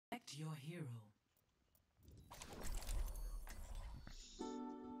your hero.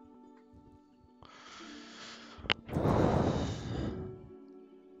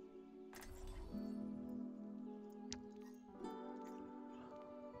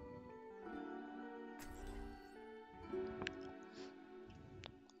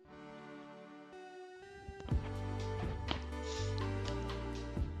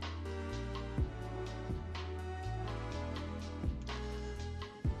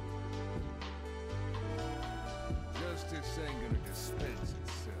 Justice ain't gonna dispense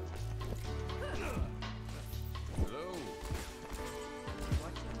itself. Hello?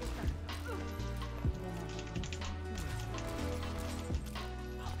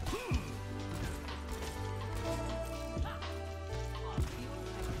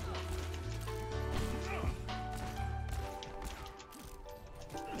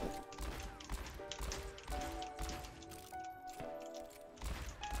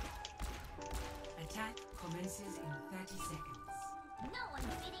 Attack commences in 30 seconds. No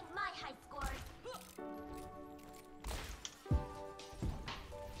one's beating my high scores.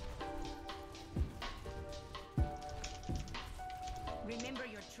 Remember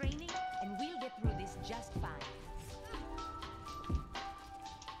your training, and we'll get through this just fine.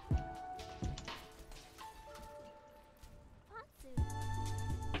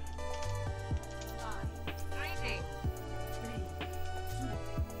 Three, two,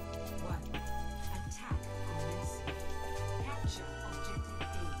 one. Attack commencing. Capture objective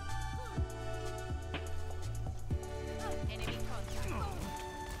A. Enemy contact.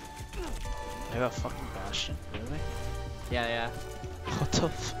 I got fucking Bastion, really? Yeah. What the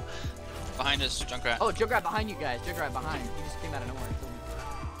f- Behind us, Junkrat. Oh, Junkrat behind you guys. Junkrat behind. He just came out of nowhere.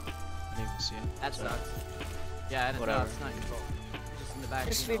 I didn't even see it. That Sorry. sucks. Yeah, and Whatever. it's not your fault. Just in the back.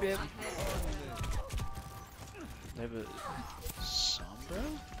 Just you know. redo. They have a Sombra?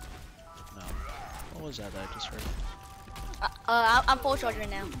 No. What was that I just heard? I'm full charge right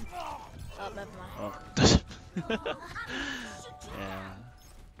now. Oh, never mind. Oh. Yeah.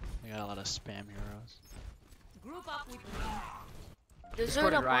 I got a lot of spam heroes. Group up with me. There's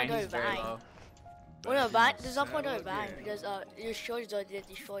Discord no and Ryan, point he's of very buying. low. Well, no, but there's no point of buying because your shorts are get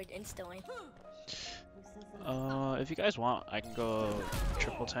destroyed instantly. If you guys want, I can go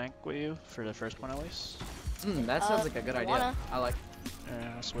triple tank with you for the first one at least. That sounds like a good idea. wanna. I like.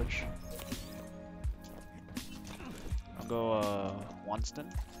 Yeah, I'll switch. I'll go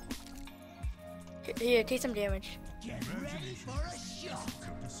Winston. Here, take some damage.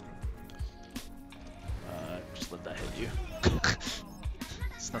 Just let that hit you.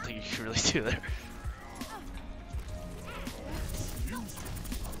 There's nothing you can really do there.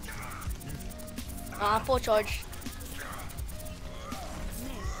 Full charge.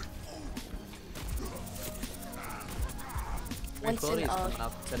 Winston, Tranquility is coming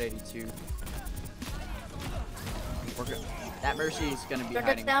up at 82. We're good. That Mercy is gonna be Junkrat's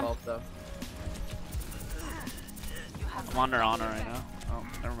hiding down. 12 though. I'm on their honor right now. Oh,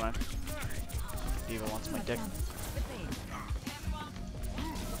 never mind. D.Va wants my dick.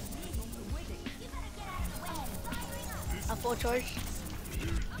 I'm full charge.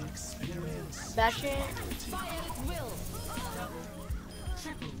 Bastion.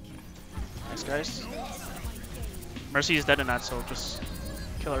 Nice guys. Mercy is dead in that, so just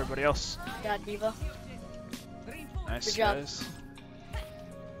kill everybody else. Yeah, D.Va. Nice Good job. guys.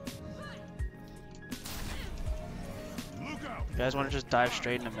 You guys want to just dive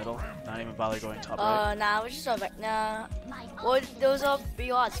straight in the middle? Not even bother going top right? Nah, we're just over. Nah. Well, those are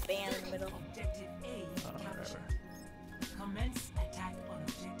be all spam in the middle. Objective A Oh, captured. whatever. Commence attack on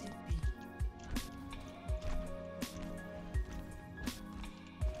objective B.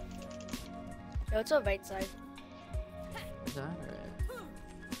 Yo, it's on right side. Is that right?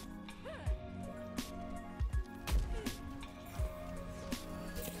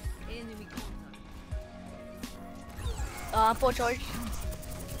 Enemy contact. I'm full charge.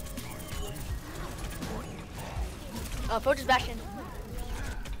 Full charge Bastion.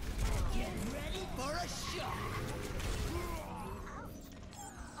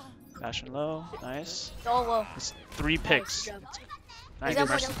 Bastion low. Nice. Oh, low. It's 3 picks. Good job. Nice. Is that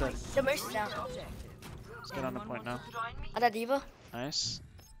Mercy's one dead. The Mercy's down. Let's get on the point now. I got D.Va. Nice.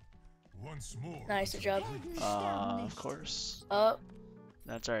 Once more. Nice, good job. Of course.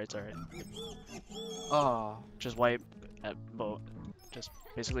 That's alright, it's alright. Oh, Just wipe at boat. Just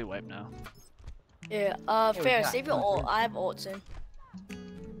basically wipe now. Yeah, we fair, got save your one ult. I have ult soon.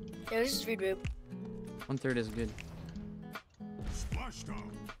 Yeah, let's just regroup. 1/3 is good.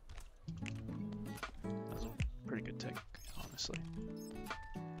 Splashdown. That was a pretty good take, honestly.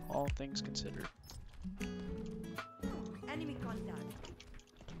 All things considered. Enemy contact.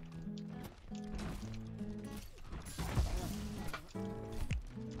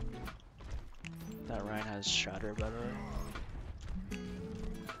 That Ryan has Shatter, by the way.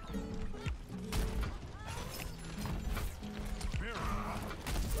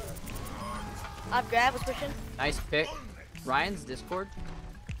 I've grabbed, was pushing. Nice pick. Ryan's Discord.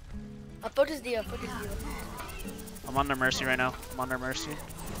 I focus deal, focus deal. I'm on their Mercy right now. I'm on their Mercy.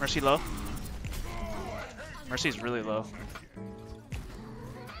 Mercy low. Mercy's really low.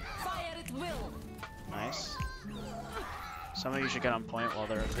 Fire at will. Nice. Some of you should get on point while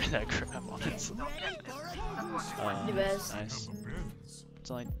they're doing that crap on it. The best. Nice. It's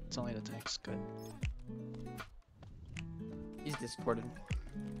only the tanks. Good. He's Discorded.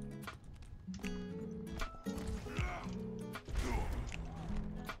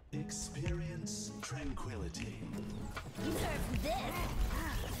 Experience tranquility.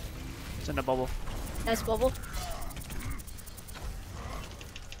 It's in the bubble. Nice bubble.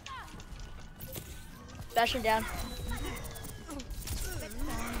 Bashing down.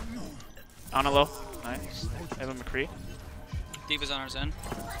 On a low. Nice. I have a McCree. D.Va's on our Zen.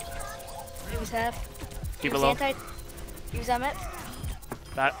 He was half. Keep it was low. He was on it.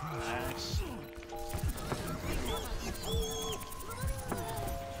 That. Nice.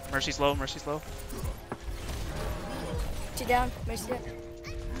 Mercy's low. Mercy's low. Two down. Mercy it.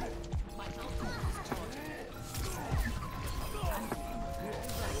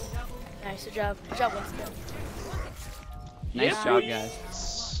 Nice, good job. Good job, Winston. Nice job,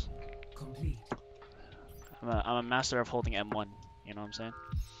 guys. Complete. I'm a master of holding M1. You know what I'm saying?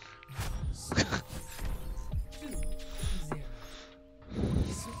 2-0.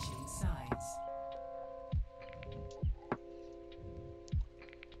 Switching sides.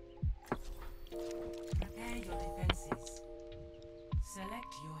 Prepare your defenses.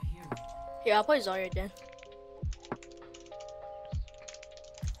 Select your hero. Yeah, I'll play Zarya then.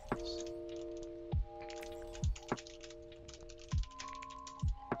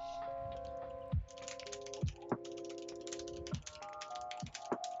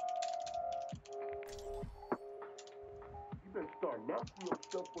 You better start knocking your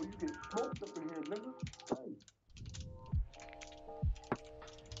stuff before you get smoked up in here, nigga. Hey.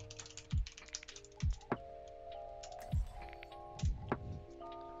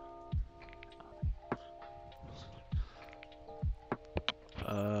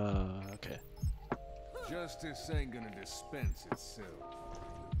 Okay. Justice ain't gonna dispense itself.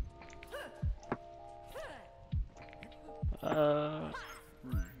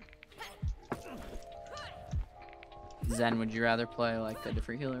 Zen, would you rather play like a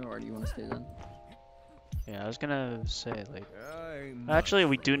different healer or do you want to stay Zen? Yeah, I was gonna say like. I ain't Actually,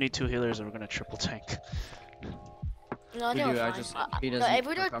 we do need 2 healers, and we're gonna triple tank. No, I We think do, we're I fine. just No, he doesn't if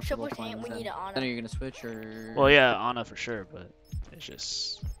we feel do comfortable triple playing tank, we Zen. need an honor. Then are you gonna switch or? Well, yeah, Ana for sure, but it's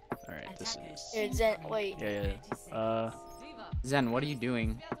just. All right, this is. Here, Zen, wait. Yeah. Zen, what are you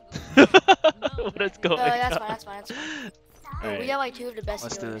doing? What is going on? That's fine, that's fine, that's fine. Alright, We have like 2 of the best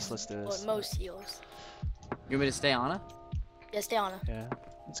let's do healers. this. Let's do Well, this. most heals. You want me to stay Ana? Yeah, stay on it. Yeah,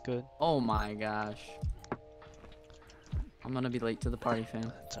 it's good. Oh my gosh. I'm gonna be late to the party,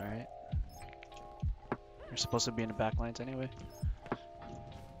 fam. It's all right. You're supposed to be in the back lines anyway.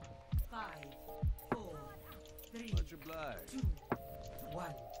 5, 4, 3, much obliged. 2,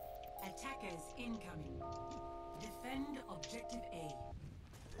 1. Attackers incoming. Defend objective A.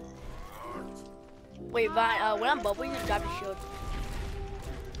 Wait, Vine, when I'm bubble, you drop your shield.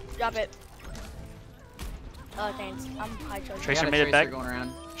 Drop it. Thanks. I'm high charge. Tracer Got a made it Tracer back. going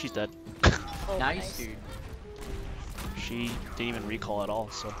around. She's dead. Oh, Nice, dude. She didn't even recall at all,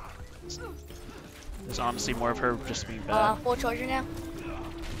 so. There's honestly more of her just being bad. Full charger now.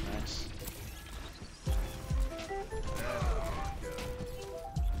 Nice.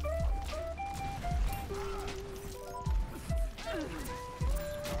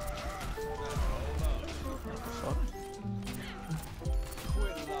 Fuck.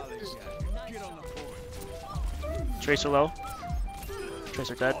 Tracer low.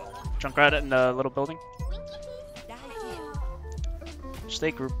 Tracer dead. Junkrat in the little building. Stay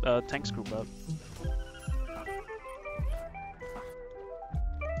group, tanks group up.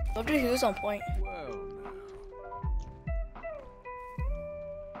 Look at who's on point. Well,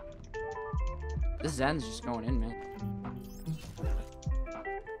 This Zen's just going in, man.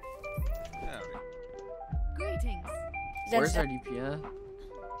 howdy. Greetings. Where's our Zen's DPS?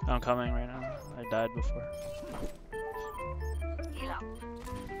 I'm coming right now. I died before.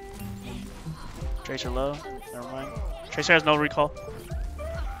 Tracer low. Never mind. Tracer has no recall. Fire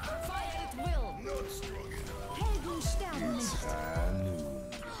at will.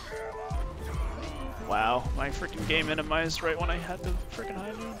 Wow, my freaking game minimized right when I had the freaking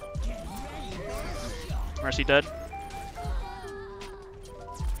high noon. Mercy dead.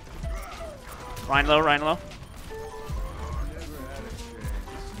 Ryan low, Ryan low.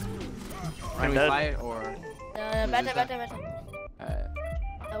 Can Ryan we dead. fight or? Better. Alright.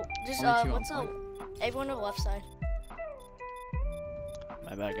 Oh, just Only two what's on up? Everyone on the left side.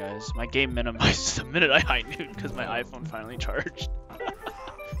 My bad, guys. My game minimized the minute I high noon because my iPhone finally charged.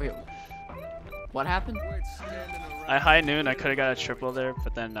 Wait. What happened? Quit standing around. I high noon. I could have got a triple there,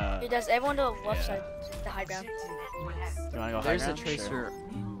 but then It does everyone to the left Yeah. side, the high ground. you wanna go high There's a ground? tracer Sure.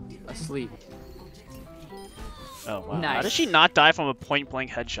 asleep. Oh wow. How Nice. did she not die from a point blank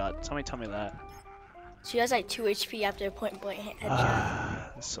headshot? Somebody tell me that. She has like 2 HP after a point blank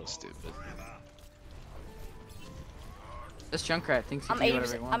headshot. That's so stupid. This Junkrat thinks he I'm can do 80.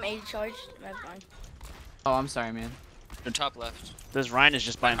 whatever he I'm wants. 80 charged. That's fine. Oh, I'm sorry, man. They're top left. This Ryan is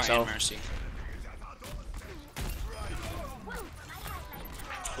just by Alright, himself. Mercy.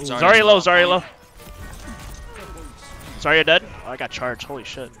 Zarya low, Zarya low. Zarya dead? Oh, I got charged. Holy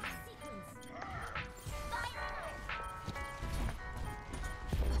shit.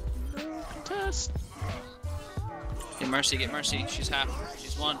 Test. Get Mercy, get Mercy. She's half.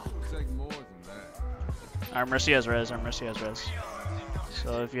 She's one. Take more than that. Our Mercy has res. Our Mercy has res.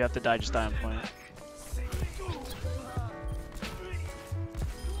 So if you have to die, just die on point.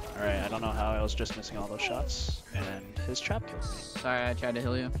 Alright, I don't know how I was just missing all those shots. And his trap killed me. Sorry, I tried to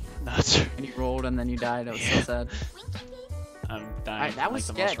heal you. That's And you rolled and then you died. That was so sad. I'm dying. Alright, that from, was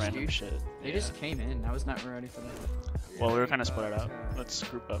like, the most sketch, random dude. shit. They Yeah. just came in. I was not ready for that. Well, we were kind of split out. Let's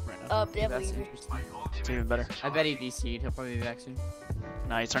group up right now. They have That's leader. interesting. It's even better. I bet he DC'd. He'll probably be back soon.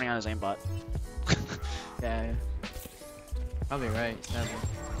 Nah, he's turning on his aimbot. Yeah. Probably right. Sadly.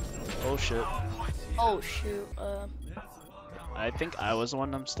 Oh shit. Oh shoot. I think I was the one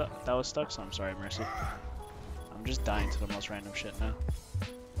that was stuck, so I'm sorry, Mercy. I'm just dying to the most random shit now.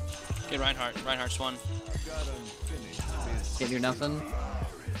 Get Reinhardt. Reinhardt's one. Got unfinished business. Can't do nothing.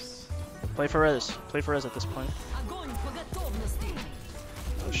 Play for res. Play for res at this point.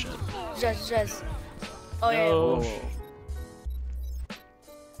 Oh shit. Jez. Oh yeah. No. Oh.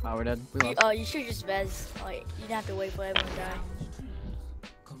 Oh, we're dead. We You, lost. you should just Vez. Like, you don't have to wait for everyone to die.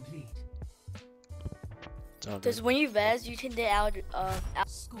 Complete. It's all good. Because when you Vez, you can get out.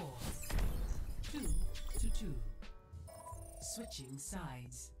 Score 2-2. Switching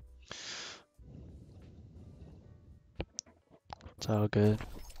sides. It's all good.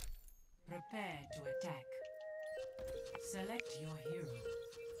 Prepare to attack. Select your hero.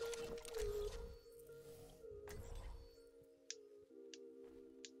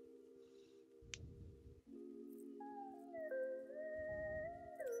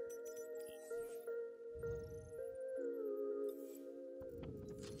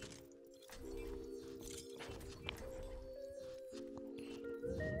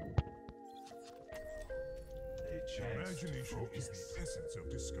 Imagination is the essence of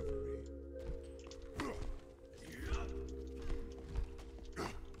discovery.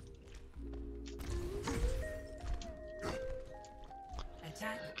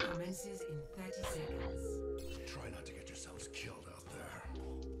 Attack commences in 30 seconds. Try not to get yourselves killed out there.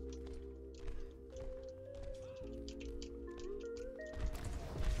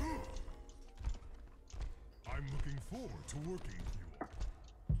 I'm looking forward to working with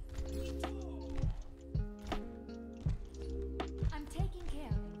you. I'm taking care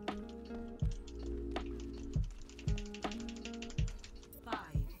of it. 5,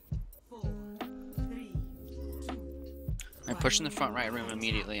 4, 3, 2. Alright, push in the front right room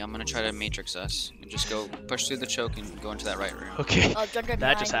immediately. I'm gonna try to matrix us. And just go push through the choke and go into that right room. Okay. Junker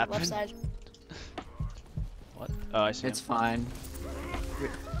That just behind, happened. Left side. What? Oh, I see. It's him. fine.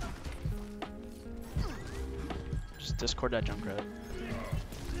 Just discord that Junkrat.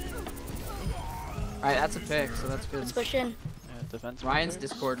 Alright, that's a pick, so that's good. Let's push in. Yeah, defense. Ryan's players.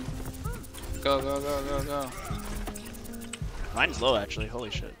 Discord. Go, go, go, go, go. Mine's low actually. Holy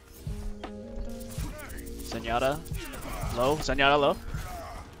shit. Zenyatta low. Zenyatta low.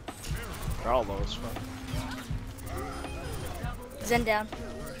 They're all low as fuck. Zen down.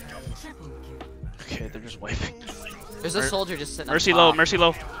 Okay, they're just wiping. There's a soldier just sitting Mercy on low. top. Mercy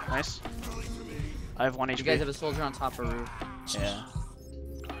low. Nice. I have 1 HP. You guys have a soldier on top of roof. Yeah.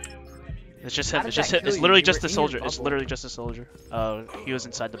 It's just How him. did It's just that him. It's kill you? literally You just were the in soldier. your It's bubble. literally just a soldier. He was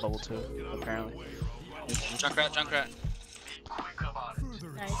inside the bubble too, apparently. Junkrat, Junkrat.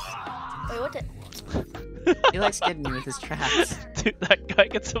 Nice. Wait, what the? He likes getting you with his traps. Dude, that guy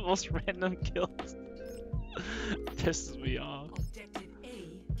gets the most random kills. Pisses me off. Objective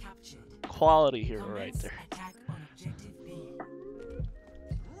A captured. Quality hero right Commence there. attack on objective B.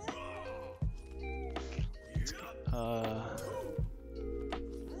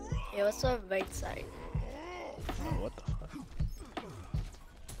 Yeah, what's the right side? Oh, what the fuck?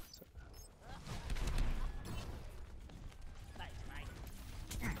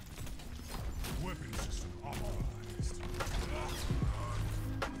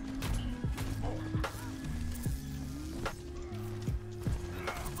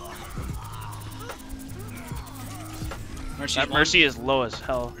 Mercy's That one. Mercy is low as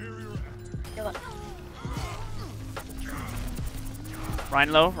hell. Yeah, look.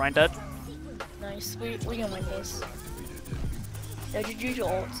 Ryan low, Ryan dead. Nice. We can win this. Yeah, just use your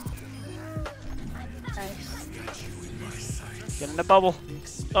ult. Nice. Get in the bubble.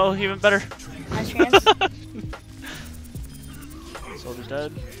 Oh, even better. Nice chance. Soldier's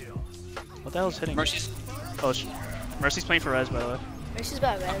dead. What the hell is hitting? Mercy's. Oh, Mercy's playing for Res, by the way. This is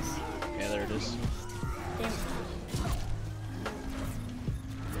about res. Yeah, there it is. Damn.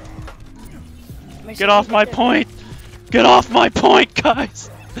 Mercy, Get off my good. point! Get off my point, guys!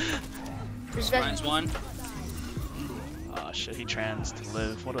 There's res. Ryan's one. Oh shit, he trans to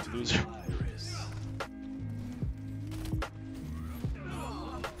live. What a loser.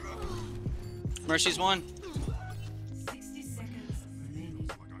 Mercy's one. 60 seconds remaining.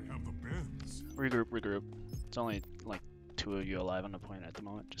 Regroup. It's only like 2 of you alive on the point at the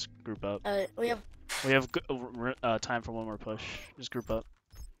moment. Just group up. We have We have time for one more push. Just group up.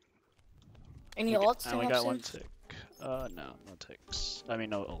 any We ults? and we coming got up one soon? tick. No ticks. I mean,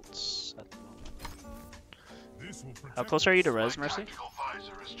 no ults at the moment. How close are you to res, Mercy?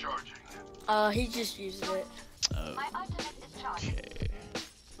 He just used it. Okay.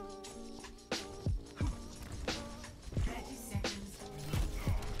 30 seconds.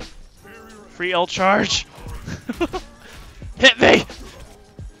 Free ult charge! Hit me!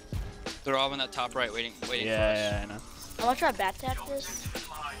 They're all in that top right, waiting for us. Yeah, I know. I'm gonna try back tap this.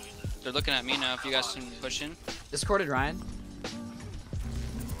 They're looking at me now. If you guys can push in. Discorded Ryan.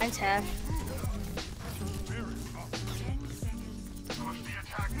 And tap. 10 seconds.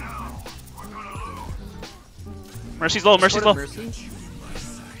 Mercy's low, Mercy's low. Discorded Mercy.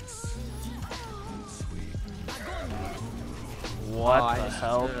 What Oh, I the just-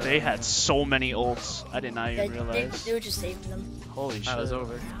 hell? They had so many ults. I did not They, even realize. they were just saving them. Holy shit. That was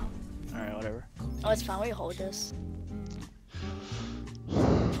over. Alright, whatever. Oh, it's fine. We hold this.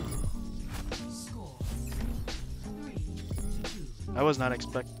 Score 3-2. I was not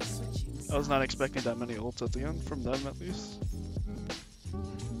expecting that many ults at the end from them at least.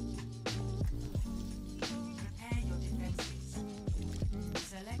 Prepare your defenses.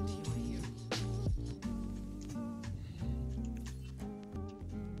 Select your hero.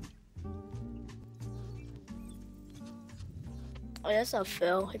 Oh, that's a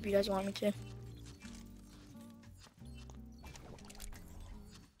fill. If you guys want me to.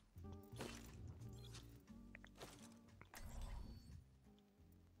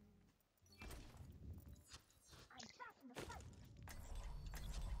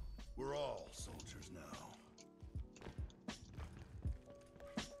 We're all soldiers now.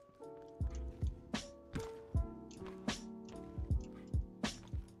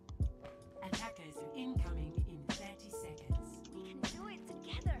 Attackers incoming in 30 seconds. We can do it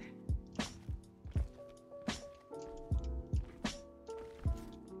together.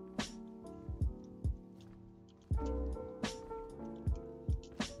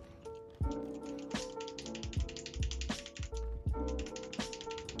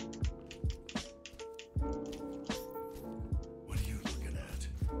 What are you looking at?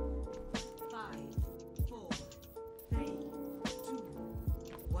 5, 4, 3, 2,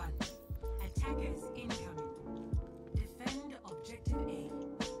 1. Attackers incoming. Defend objective A.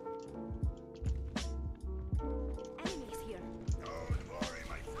 Enemies here.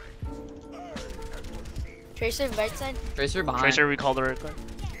 Tracer right side. Tracer behind. Tracer, we called her right there.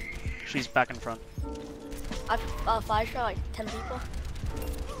 She's back in front. I've flash shot like 10 people.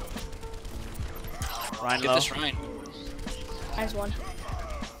 Ryan Get low. this Ryan. Mine's one.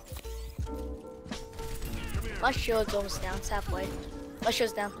 My shield's almost down. It's halfway. My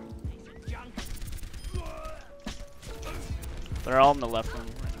shield's down. They're all in the left room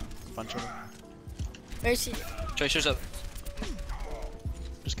right now. A bunch of them. Mercy. Tracer's up.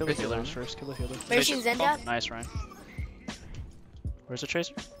 Just kill the Tracer's healers on. first. Kill the healers. Mercy and Zen down. Nice, Ryan. Where's the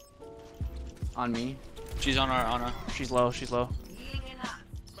Tracer? On me. She's on our. She's low. She's low.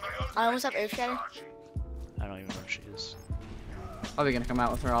 I almost have Earth Shatter. I don't even know where she is. Probably gonna come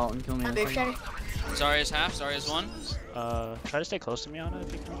out with her ult and kill me. I have in a Earth second. Shatter. Zarya's half. Zarya's one. Try to stay close to me on it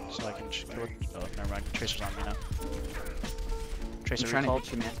if you can, so I can kill it. Oh, never mind. Tracer's on me now. I'm Tracer trying to recalled.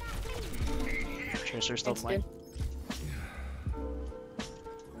 hit you, man. Tracer still It's flank.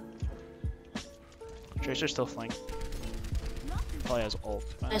 good. Tracer still flank. Probably has ult.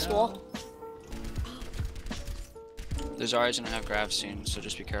 Nice wall. The Zarya's gonna have grav soon, so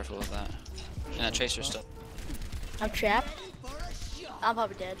just be careful of that. And that Tracer's stuff. I'm trapped. I'm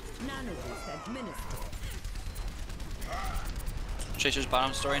probably dead. Tracer's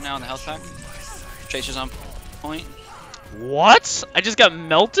bottom story now in the health pack. Tracer's on point. What? I just got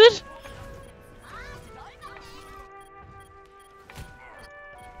melted?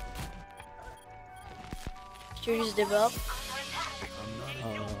 Should we just div up?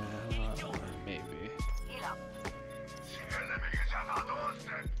 Maybe.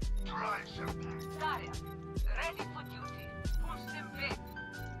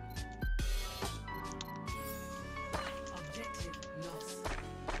 Objective lost.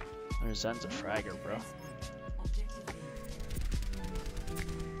 There's Zen's a fragger, bro. Objective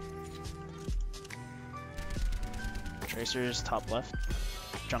A. Tracer's top left.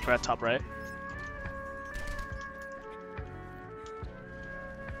 Junkrat top right.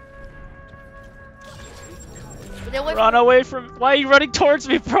 They're away Run away from. Why are you running towards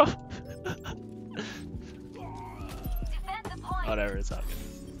me, bro? Whatever, it's all good.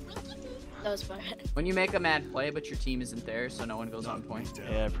 That was fun. When you make a mad play, but your team isn't there, so no one goes on point.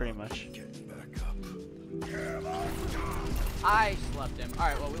 Yeah, pretty much. I slept him.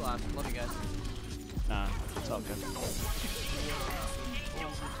 Alright, well, we lost. Love you guys. Nah, it's all good.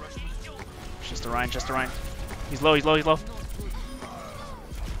 Just a Ryan, just a Ryan. He's low, he's low, he's low.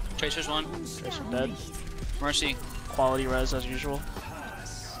 Tracer's one. Tracer dead. Mercy. Quality res as usual.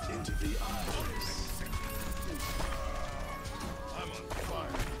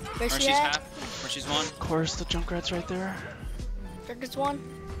 Where's she Mercy's at? half. Mercy's one. Of course, the Junkrat's right there. There's one.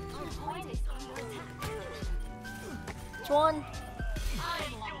 There's one.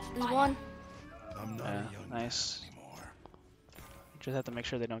 There's one. Yeah, nice. Just have to make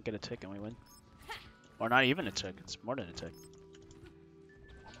sure they don't get a tick and we win. Or not even a tick, it's more than a tick.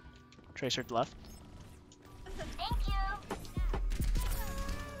 Tracer left.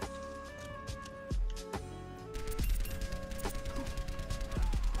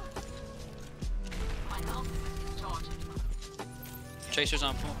 Tracer's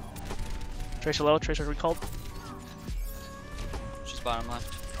on full. Tracer low, Tracer recalled. She's bottom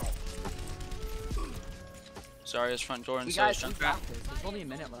left. Sorry, it's front door and We so is guys, Junkrat. there's only a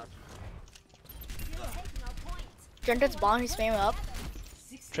minute left. Junkrat's bomb, he's spamming up.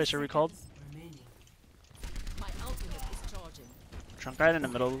 Tracer recalled. Remaining. Junkrat in the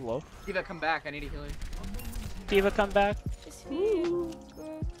middle, low. Diva, come back. I need a healer. Diva, come back.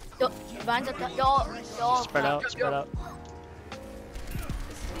 Yo, Vine's up top. Yo. Spread out, spread out.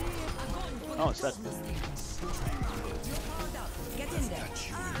 Oh, it's dead.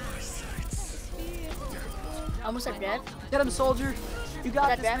 Almost at dead. Get him, soldier. You got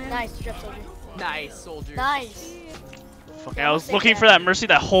That this, dead. man. Nice, drop soldier. Nice, soldier. Nice. Fucking, I was looking for that Mercy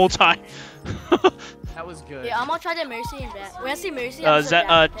that whole time. That was good. Yeah, I'm gonna try the Mercy and that. When I see Mercy, I'm Zen,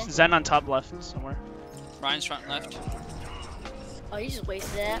 okay? Zen on top left somewhere. Ryan's front left. Oh, you just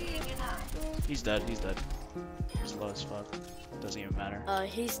wasted that. He's dead, he's dead. He's low as fuck. Doesn't even matter.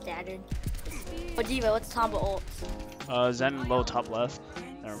 He's staggered. Oh, Diva, what's Tomba ult? Zen low top left.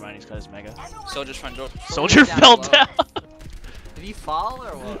 Never mind, he's got his mega. Soldier's front door. Soldier down fell low. down. Did he fall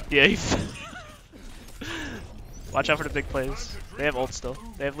or what? Yeah, he Watch out for the big plays. They have ults still.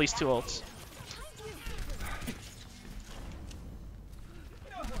 They have at least 2 ults.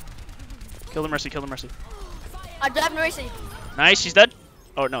 Kill the Mercy, kill the Mercy. I grabbed Mercy. Nice, she's dead.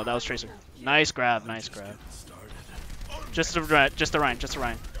 Oh no, that was Tracer. Nice grab, nice grab. Just a Ryan, just a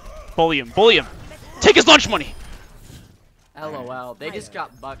Ryan. Bully him, bully him. Take his lunch money. LOL. They just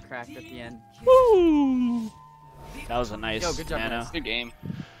got butt cracked at the end. Woo! That was a nice Yo, good job, nano. guys. Good game.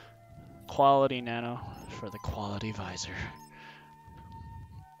 Quality nano for the quality visor.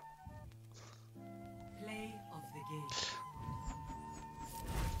 Play of the game.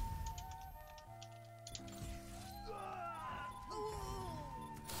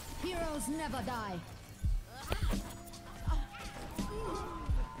 Heroes never die.